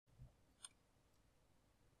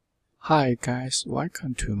Hi guys,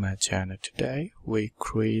 welcome to my channel. Today we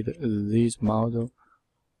create this model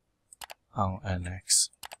on NX.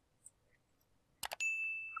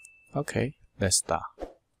 Okay, let's start.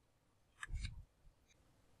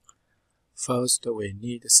 First, we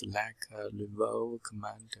need to select a revolve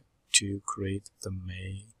command to create the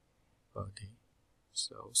main body.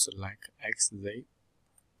 So select XZ,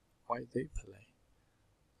 YZ plane,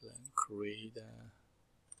 then create a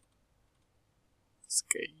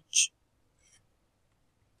sketch.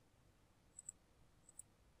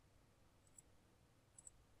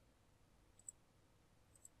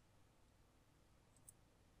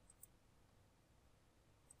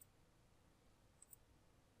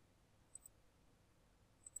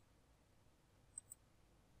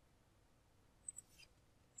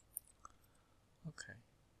 Okay.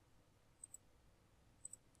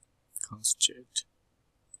 Constraint.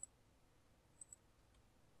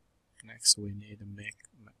 Next, we need to make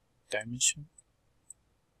dimension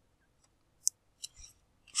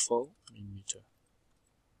 4 mm,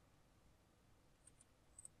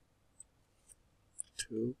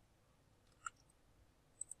 2,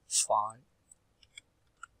 5,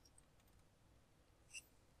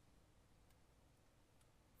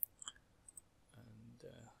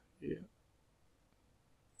 and here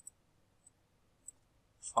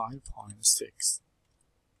 5.6,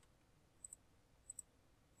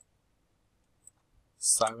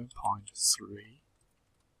 7.3,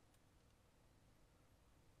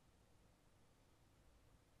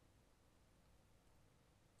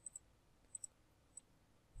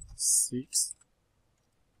 6,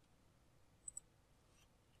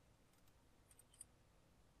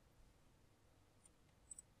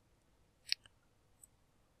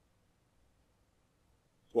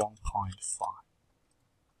 1.5.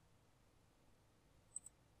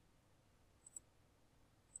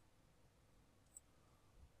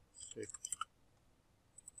 50.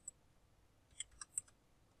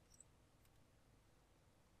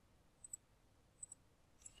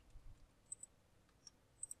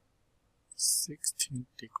 16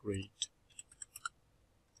 degrees.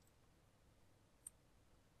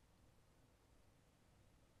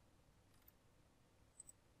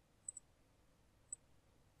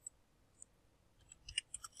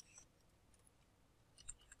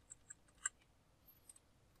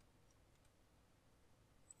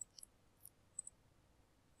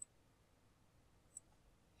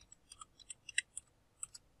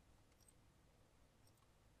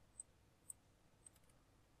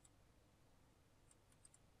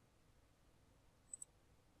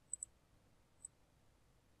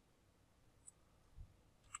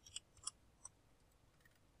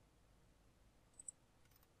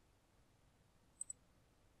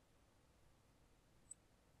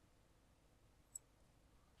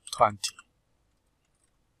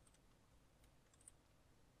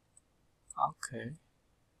 Okay,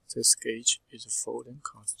 this gauge is full and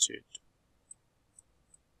constraint.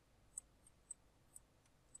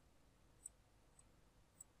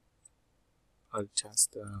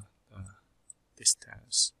 Adjust the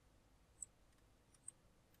distance.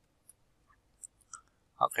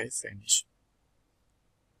 Okay, finish.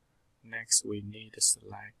 Next, we need to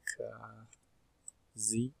select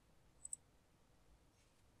Z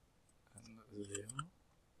and 0.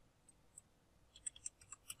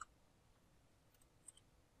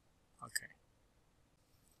 Okay.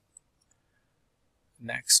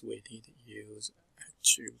 Next, we need to use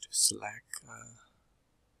extrude to select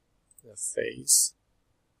the face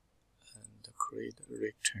and create a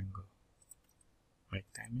rectangle. Make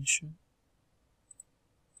dimension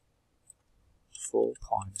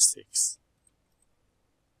 4.6.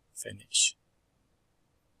 Finish.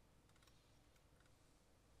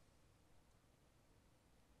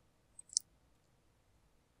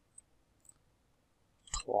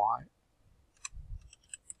 Twice.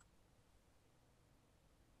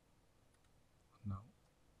 No.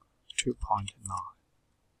 2.9.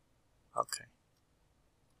 Okay.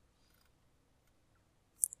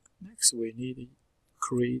 Next, we need to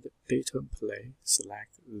create data plane.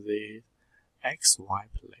 Select the XY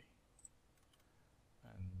plane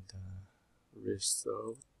and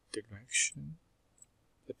resolve direction.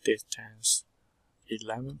 The distance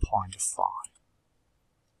 11.5.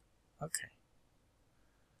 Okay.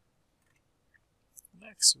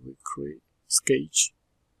 Next, we create sketch.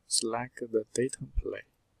 Select the data plane.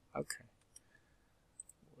 Okay.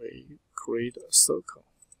 We create a circle.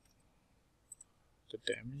 The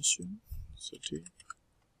dimension 30.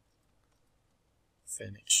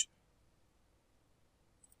 Finish.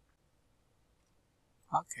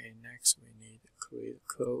 Okay, next we need to create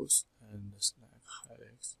curves and select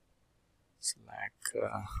helix. Select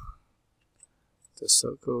the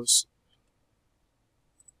circles.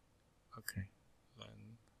 Okay,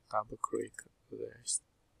 then double click this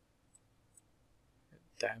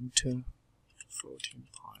diameter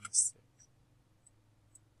 14.6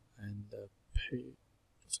 and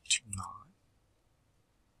page 9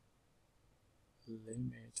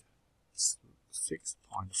 limit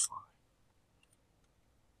 6.5.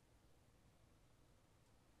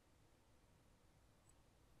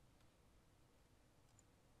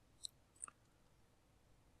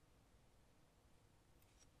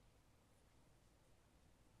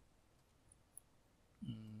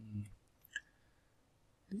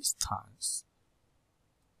 These times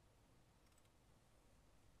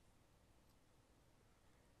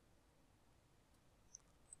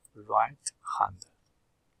right hand.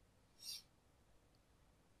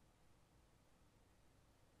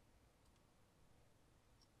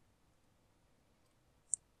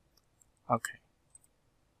 Okay.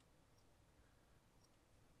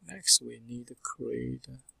 Next, we need to create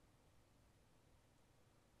a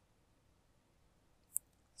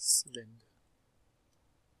cylinder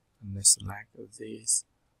and select these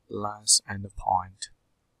lines and point.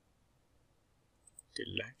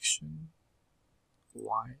 Direction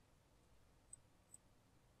Y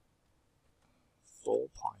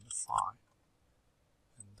 4.5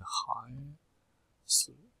 and height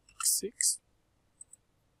 6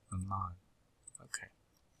 and 9. Okay,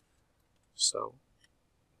 so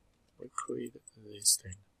we create this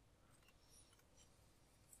thing.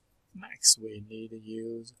 Next, we need to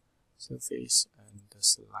use surface and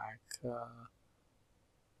select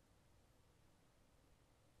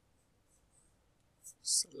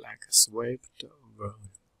swept volume.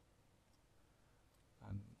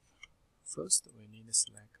 And first, we need to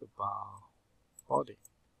select bar body.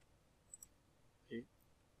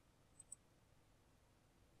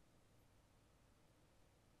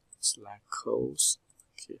 Select close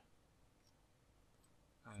here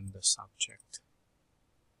and the subject.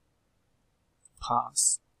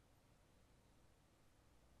 Path.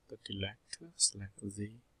 The director, select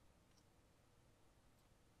Z.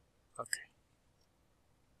 Okay.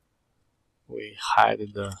 We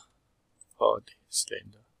hide the body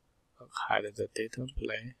cylinder, hide the data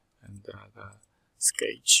plane and the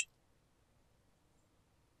sketch.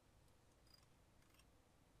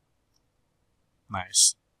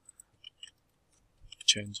 Nice.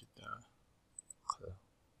 Change the color.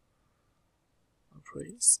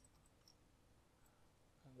 Appraise.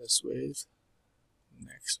 And the width.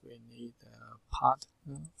 Next, we need a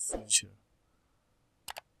partner feature.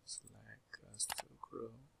 Select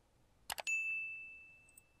scroll.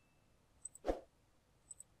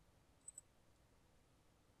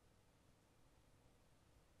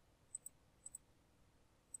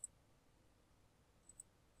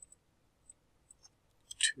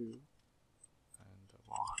 And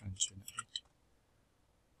 180.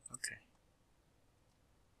 Okay.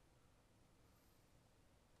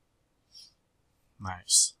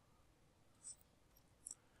 Nice.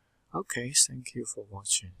 Okay, thank you for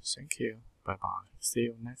watching. Thank you. Bye bye. See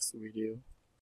you next video.